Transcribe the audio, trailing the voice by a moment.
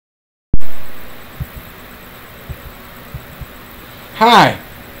Hi,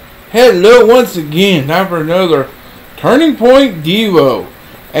 hello once again, time for another Turning Point Devo,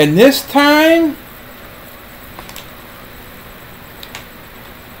 and this time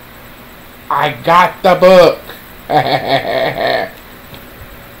I got the book,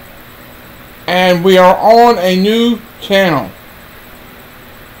 and we are on a new channel.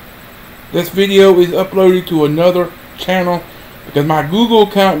 This video is uploaded to another channel because my Google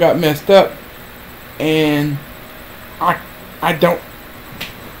account got messed up, and I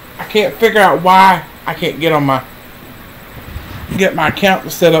can't figure out why I can't get my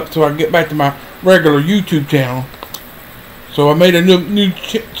account set up so I can get back to my regular YouTube channel. So I made a new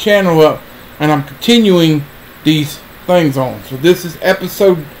channel up, and I'm continuing these things on. So this is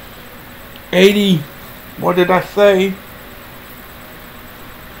episode 80. What did I say?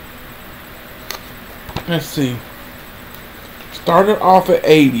 Let's see. Started off at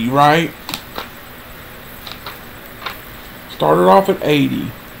 80, right? Started off at 80.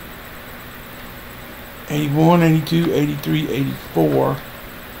 81, 82, 83, 84,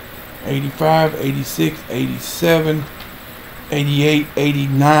 85, 86, 87, 88,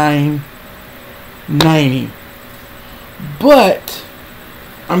 89, 90. But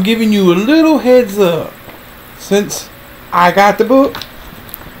I'm giving you a little heads up, since I got the book,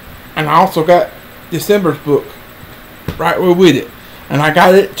 and I also got December's book right with it, and I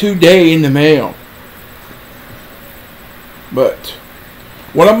got it today in the mail. But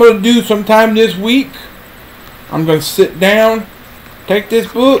what I'm going to do sometime this week, I'm going to sit down, take this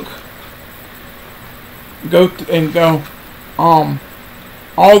book, go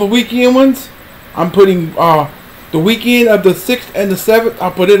all the weekend ones. I'm putting the weekend of the 6th and the 7th. I'll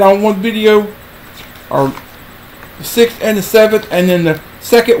put it on one video, or the 6th and the 7th, and then the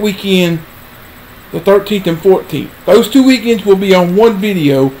second weekend, the 13th and 14th. Those 2 weekends will be on one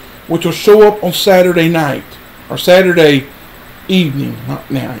video, which will show up on Saturday night, or Saturday evening,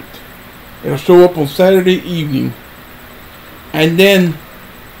 not night. It'll show up on Saturday evening. And then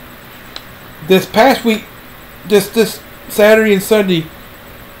this past week, this Saturday and Sunday,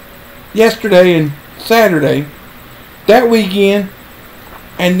 yesterday and Saturday, that weekend,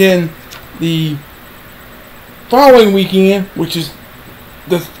 and then the following weekend, which is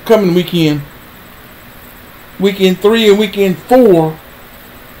this coming weekend, weekend 3 and weekend 4,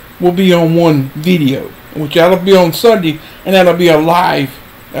 will be on one video, which that'll be on Sunday, and that'll be a live,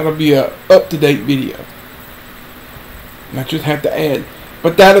 that'll be a up-to-date video. And I just have to add,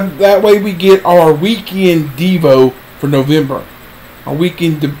 but that way we get our weekend Devo for November, our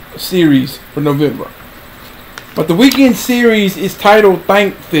weekend series for November. But the weekend series is titled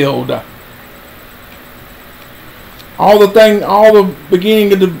Thank-Filled. All the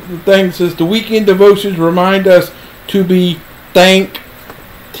beginning of the thing says the weekend devotions remind us to be thank,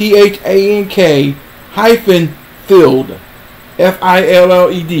 THANK hyphen filled,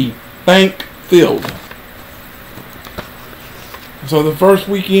 FILLED, thank-filled. So the first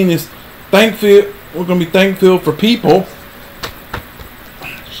weekend is thank-filled. We're going to be thank-filled for people.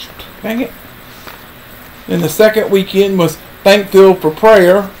 Dang it. Then the second weekend was thank-filled for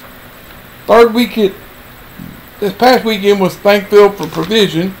prayer. Third weekend, this past weekend, was thank-filled for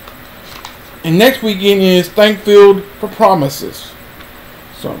provision. And next weekend is thank-filled for promises.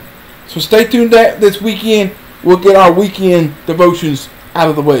 So stay tuned. That this weekend we'll get our weekend devotions out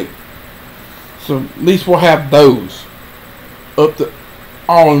of the way. So at least we'll have those up to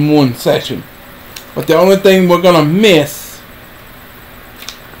all in one session. But the only thing we're gonna miss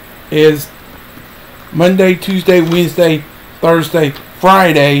is Monday, Tuesday, Wednesday, Thursday,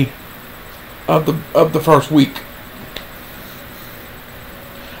 Friday of the first week.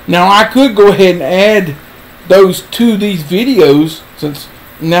 Now I could go ahead and add those to these videos, since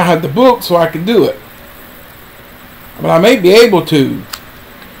now I have the book, so I can do it. But I may be able to.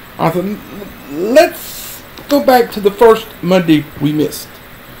 I thought, let's go back to the first Monday we missed.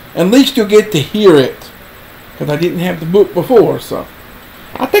 At least you'll get to hear it, because I didn't have the book before. So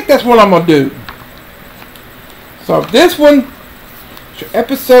I think that's what I'm going to do. So this one,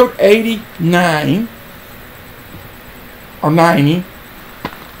 episode 89 or 90.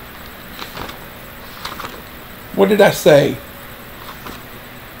 What did I say?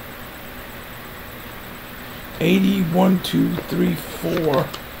 80, 1, 2, 3, 4,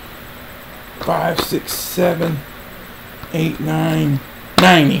 5, 6, 7, 8, 9,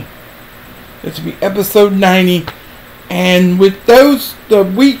 90. This will be episode 90. And with those, the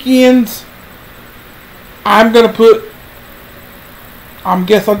weekends, I'm going to put, I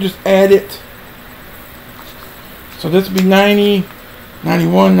guess I'll just add it. So this will be 90,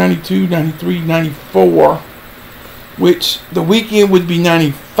 91, 92, 93, 94. Which the weekend would be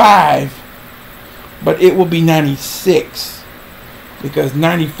 95. But it will be 96. because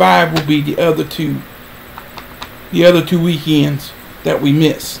 95 will be the other two weekends that we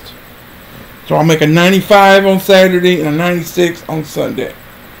missed. So I'll make a 95 on Saturday and a 96 on Sunday.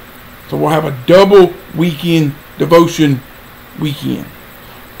 So we'll have a double weekend devotion weekend,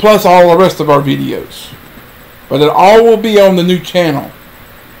 plus all the rest of our videos. But it all will be on the new channel.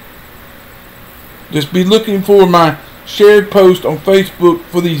 Just be looking for my shared post on Facebook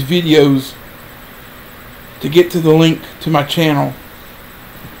for these videos to get to the link to my channel.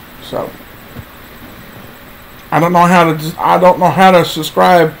 So I don't know how to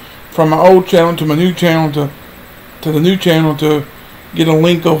subscribe from my old channel to my new channel to the new channel to get a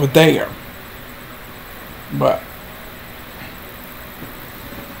link over there. But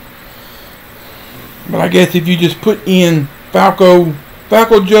I guess if you just put in Falco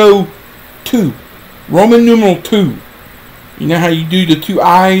Joe 2, Roman numeral 2, you know how you do the two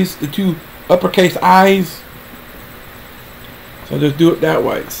I's, the two uppercase I's? So just do it that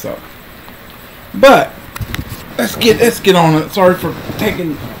way. So, but let's get on it. Sorry for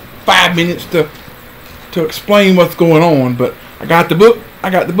taking 5 minutes to explain what's going on, but I got the book.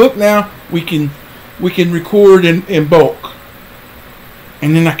 Now. We can record in bulk,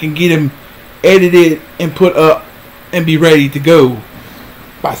 and then I can get them edited and put up and be ready to go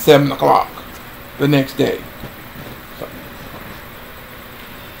by 7 o'clock the next day. So,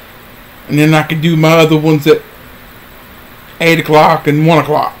 and then I can do my other ones at 8 o'clock and 1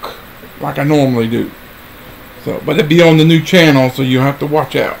 o'clock like I normally do. So, but it'll be on the new channel, so you'll have to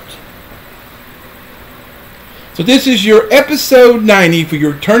watch out. So this is your episode 90 for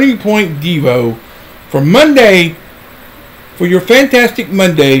your Turning Point Devo for Monday, for your Fantastic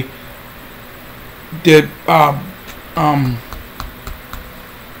Monday,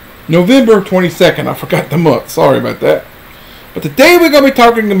 November 22nd. I forgot the month. Sorry about that. But today we're going to be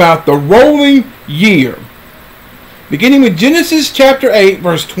talking about the rolling year, beginning with Genesis chapter 8,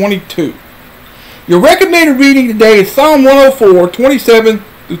 verse 22. Your recommended reading today is Psalm 104, 27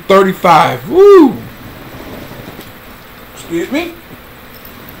 through 35. Woo! Excuse me.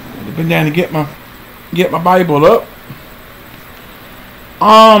 I've been down to get my Bible up.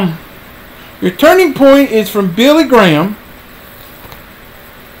 Your turning point is from Billy Graham.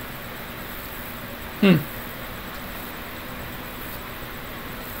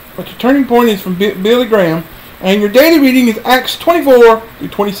 But your turning point is from Billy Graham, and your daily reading is Acts 24 through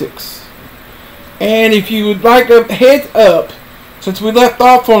 26. And if you would like a heads up, since we left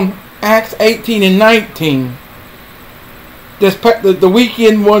off on Acts 18 and 19, the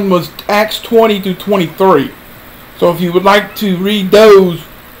weekend one was Acts 20 to 23. So if you would like to read those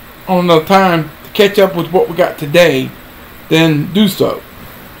on the time to catch up with what we got today, then do so.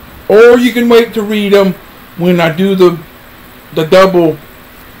 Or you can wait to read them when I do the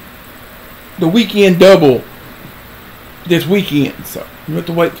weekend double this weekend. So you have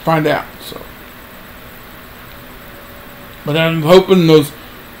to wait to find out. So, but I'm hoping those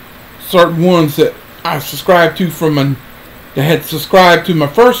certain ones that I subscribed to that had subscribed to my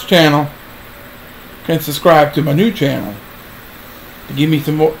first channel can subscribe to my new channel to give me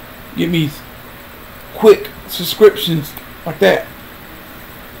quick subscriptions like that.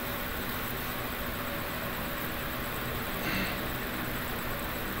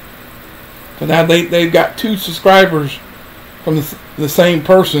 So now they've got 2 subscribers from the same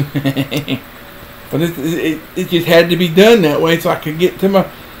person. But it just had to be done that way so I could get to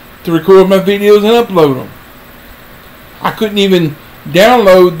record my videos and upload them. I couldn't even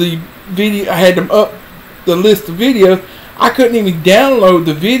download the video. I had them up the list of videos. I couldn't even download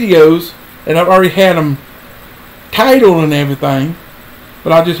the videos, and I've already had them titled and everything.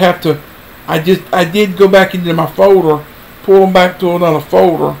 But I just have to. I did go back into my folder, pull them back to another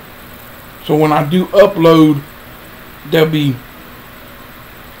folder. So when I do upload,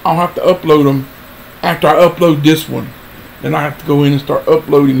 I'll have to upload them after I upload this one. Then I have to go in and start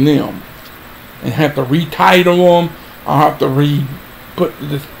uploading them, and have to retitle them. I'll have to put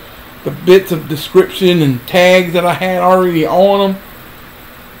the bits of description and tags that I had already on them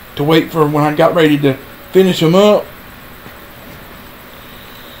to wait for when I got ready to finish them up.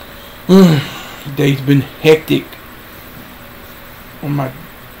 The day's been hectic on my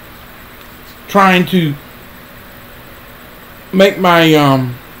trying to make my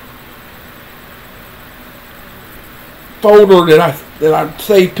folder that I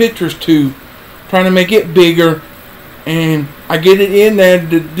save pictures to, trying to make it bigger, and I get it in there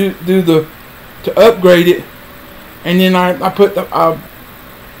to upgrade it, and then I put the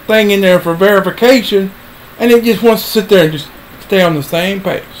thing in there for verification, and it just wants to sit there and just stay on the same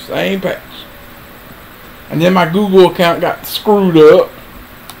page, and then my Google account got screwed up,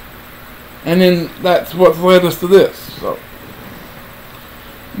 and then that's what led us to this. So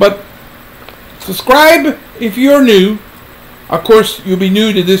But subscribe if you're new. Of course, you'll be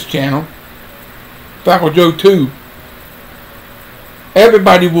new to this channel. Falco Joe too.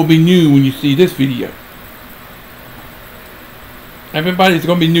 Everybody will be new when you see this video. Everybody's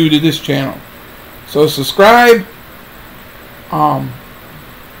going to be new to this channel. So subscribe. Comment.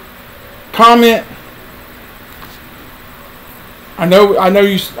 I know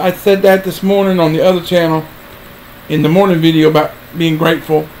I said that this morning on the other channel in the morning video about being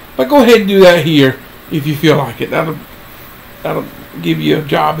grateful. But go ahead and do that here if you feel like it. That'll give you a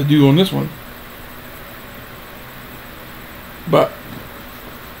job to do on this one. But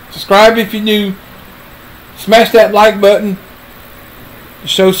subscribe if you're new. Smash that like button.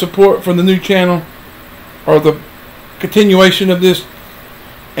 Show support for the new channel or the continuation of this.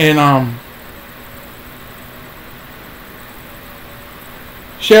 And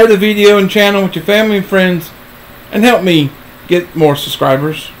share the video and channel with your family and friends, and help me get more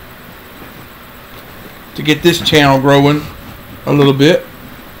subscribers to get this channel growing a little bit.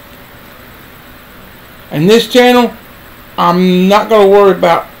 And this channel, I'm not going to worry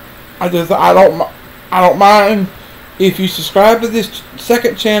about. I don't mind if you subscribe to this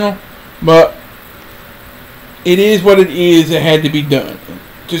second channel, but it is what it is. It had to be done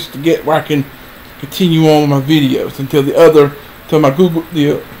just to get where I can continue on with my videos until the other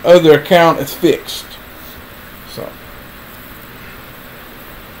account is fixed. So,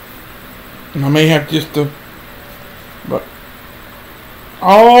 and I may have just to, but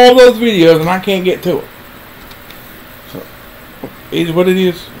all those videos and I can't get to it. So, it is what it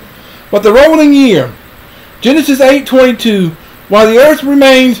is. But the rolling year, Genesis 8:22, while the earth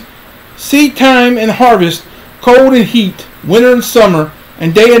remains, seed time and harvest, cold and heat, winter and summer,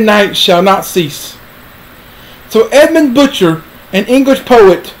 and day and night shall not cease. So Edmund Butcher, an English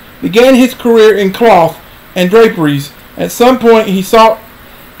poet, began his career in cloth and draperies. At some point he sought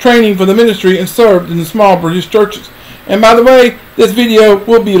training for the ministry and served in the small British churches. And by the way, this video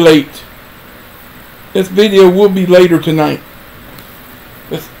will be late. This video will be later tonight.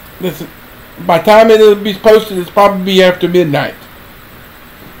 By the time it'll be posted, it's probably be after midnight.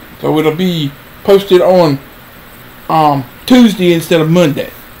 So it'll be posted on Tuesday instead of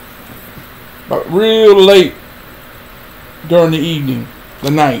Monday. But real late during the evening, the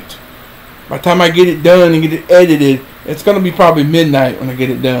night. By the time I get it done and get it edited, it's going to be probably midnight when I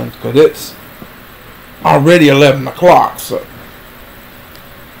get it done, because it's already 11 o'clock. So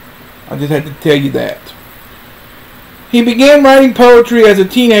I just had to tell you that. He began writing poetry as a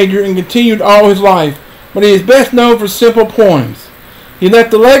teenager and continued all his life, but he is best known for simple poems. He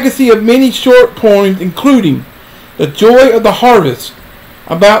left a legacy of many short poems, including The Joy of the Harvest,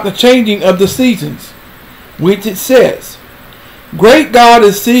 about the changing of the seasons, which it says, Great God,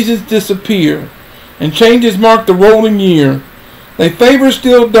 as seasons disappear, and changes mark the rolling year, thy favor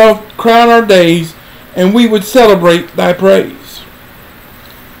still doth crown our days, and we would celebrate thy praise.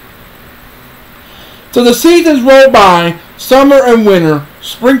 So the seasons roll by, summer and winter,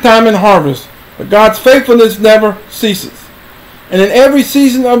 springtime and harvest, but God's faithfulness never ceases. And in every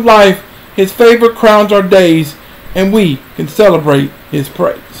season of life, his favor crowns our days, and we can celebrate his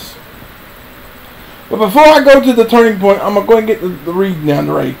praise. But before I go to the turning point, I'm going to get the reading down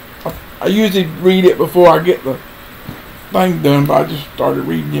the way. I usually read it before I get the thing done, but I just started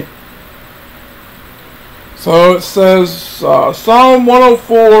reading it. So it says Psalm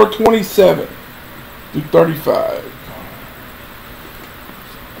 104:27 through 35.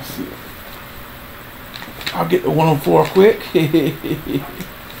 Let's see. I'll get the 104 quick.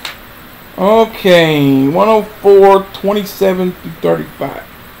 Okay, 104:27 through 35.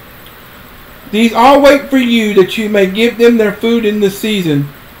 These all wait for you, that you may give them their food in the season.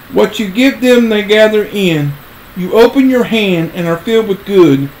 What you give them they gather in. You open your hand and are filled with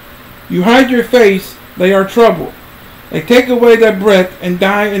good. You hide your face, they are troubled. They take away their breath and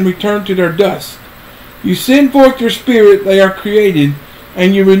die and return to their dust. You send forth your spirit, they are created,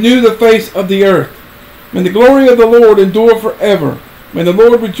 and you renew the face of the earth. May the glory of the Lord endure forever. May the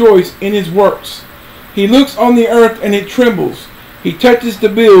Lord rejoice in his works. He looks on the earth and it trembles. He touches the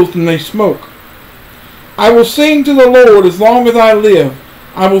bills and they smoke. I will sing to the Lord as long as I live.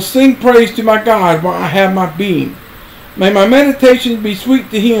 I will sing praise to my God while I have my being. May my meditations be sweet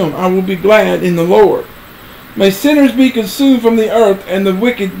to him. I will be glad in the Lord. May sinners be consumed from the earth and the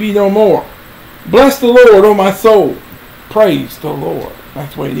wicked be no more. Bless the Lord, O my soul. Praise the Lord.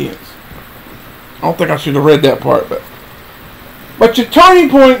 That's the way it is. I don't think I should have read that part, but your turning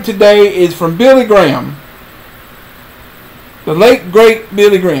point today is from Billy Graham. The late, great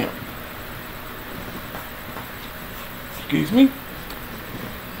Billy Graham. Excuse me.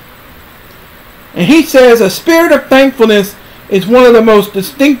 And he says, a spirit of thankfulness is one of the most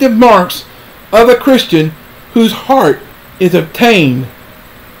distinctive marks of a Christian whose heart is attuned,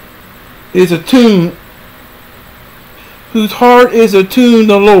 whose heart is attuned to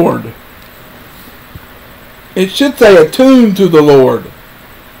the Lord. It should say attuned to the Lord.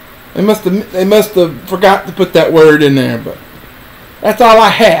 They must have forgot to put that word in there, but that's all I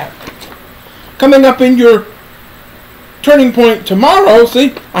have. Coming up in your turning point tomorrow,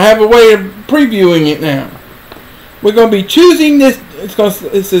 see, I have a way of previewing it now. We're going to be choosing this.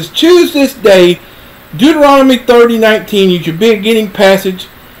 It says, choose this day, Deuteronomy 30:19 is your beginning passage.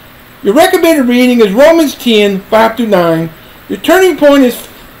 Your recommended reading is Romans 10:5-9. Your turning point is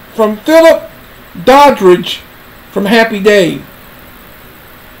from Philip Doddridge from Happy Day.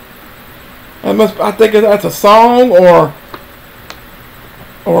 I think that's a song or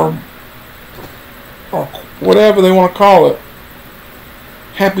whatever they want to call it.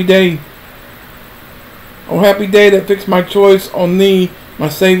 Happy Day. Oh, happy day that fixed my choice on thee, my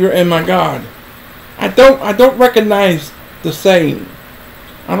Savior and my God. I don't recognize the saying.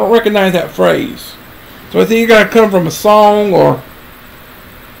 I don't recognize that phrase. So I think you gotta come from a song, or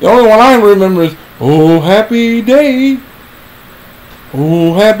the only one I remember is "Oh happy day,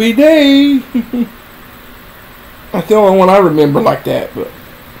 oh happy day." That's the only one I remember like that, but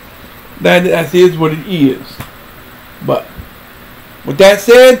that is what it is. But with that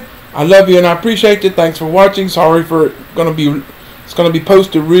said, I love you and I appreciate you. Thanks for watching. Sorry for it's gonna be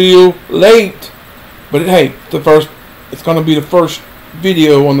posted real late, but hey, it's gonna be the first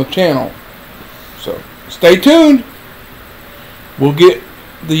video on the channel. So stay tuned. We'll get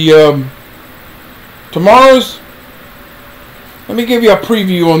the tomorrow's. Let me give you a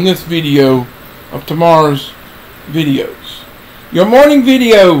preview on this video of tomorrow's videos. Your morning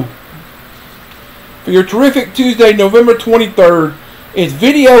video for your terrific Tuesday, November 23rd. It's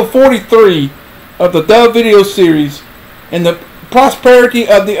video 43 of the Dove video series, and the prosperity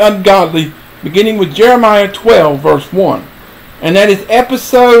of the ungodly, beginning with Jeremiah 12 verse 1. And that is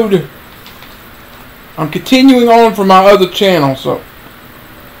episode, I'm continuing on from my other channel, so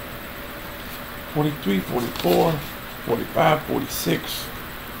 43, 44, 45, 46.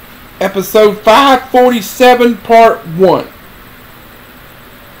 Episode 547 part 1.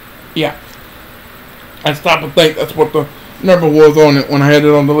 Yeah. I stopped to think that's what the number was on it when I had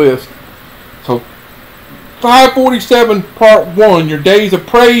it on the list. So 547 part 1, your days of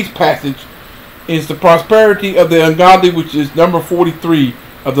praise passage, is the prosperity of the ungodly, which is number 43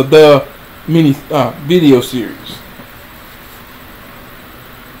 of the mini video series.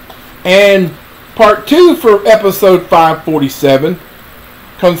 And part 2 for episode 547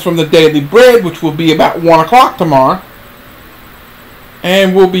 comes from the daily bread, which will be about 1 o'clock tomorrow,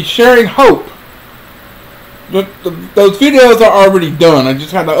 and we'll be sharing hope. Those videos are already done. I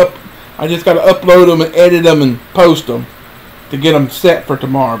just got to upload them and edit them and post them to get them set for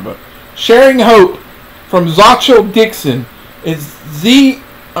tomorrow. But sharing hope from Zochitl Dixon is XOCHITL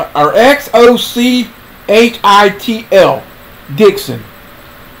Dixon.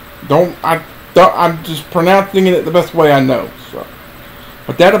 I'm just pronouncing it the best way I know. So,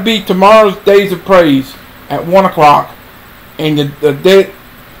 but that'll be tomorrow's Days of Praise at 1 o'clock, and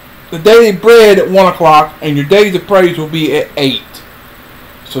the daily bread at 1 o'clock, and your days of praise will be at 8.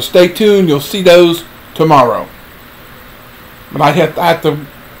 So stay tuned. You'll see those tomorrow. But I have to,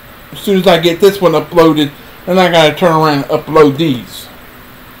 as soon as I get this one uploaded, then I got to turn around and upload these.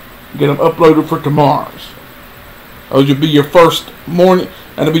 Get them uploaded for tomorrow's. Those will be your first morning.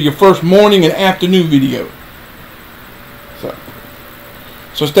 That'll be your first morning and afternoon video.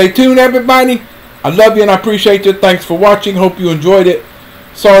 So stay tuned, everybody. I love you and I appreciate you. Thanks for watching. Hope you enjoyed it.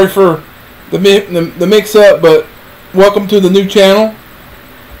 Sorry for the mix-up, but welcome to the new channel.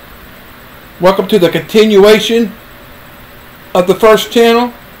 Welcome to the continuation of the first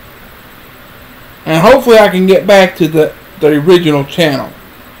channel. And hopefully I can get back to the original channel.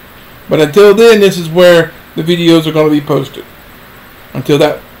 But until then, this is where the videos are going to be posted. Until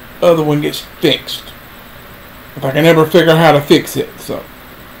that other one gets fixed. If I can ever figure out how to fix it. So,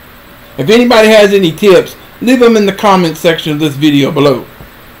 if anybody has any tips, leave them in the comment section of this video below.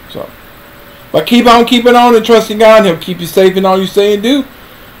 So, but keep on keeping on and trusting God. He'll keep you safe in all you say and do.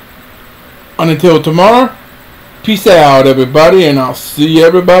 And until tomorrow, peace out, everybody, and I'll see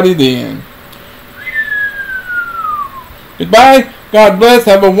everybody then. Goodbye. God bless.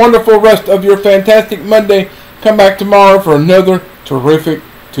 Have a wonderful rest of your fantastic Monday. Come back tomorrow for another terrific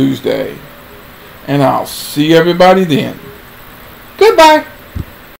Tuesday. And I'll see everybody then. Goodbye.